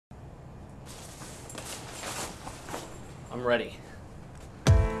I'm ready.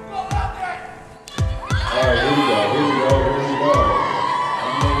 Alright, here we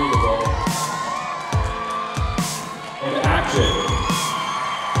go. And action.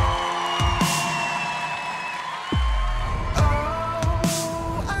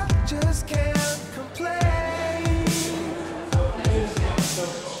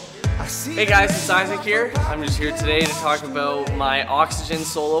 Hey guys, it's Isaac here. I'm just here today to talk about my Oxygen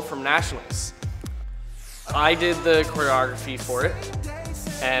solo from Nationals. I did the choreography for it,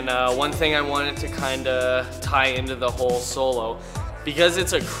 and one thing I wanted to kind of tie into the whole solo, because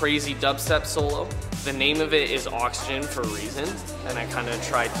it's a crazy dubstep solo, the name of it is Oxygen for a reason, and I kind of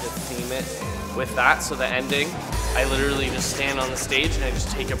tried to theme it with that. So the ending, I literally just stand on the stage and I just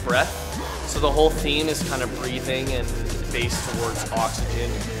take a breath. So the whole theme is kind of breathing and based towards oxygen,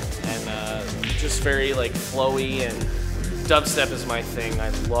 and just very like flowy, and dubstep is my thing. I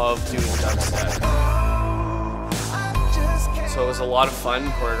love doing dubstep. So it was a lot of fun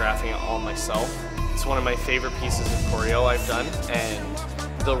choreographing it all myself. It's one of my favorite pieces of choreo I've done, and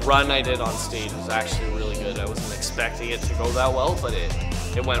the run I did on stage was actually really good. I wasn't expecting it to go that well, but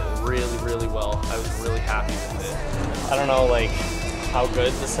it went really, really well. I was really happy with it. I don't know like how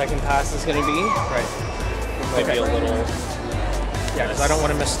good the second pass is going to be. Right. It might be a little... Yeah, because I don't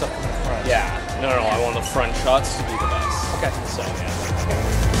want to miss stuff in the front. Yeah. No, I want the front shots to be the best. Okay. So, yeah.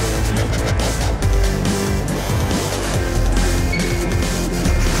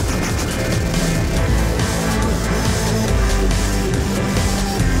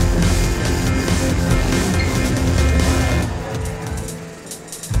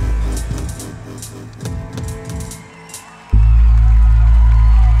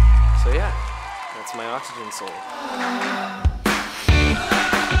 So yeah, that's my Oxygen solo.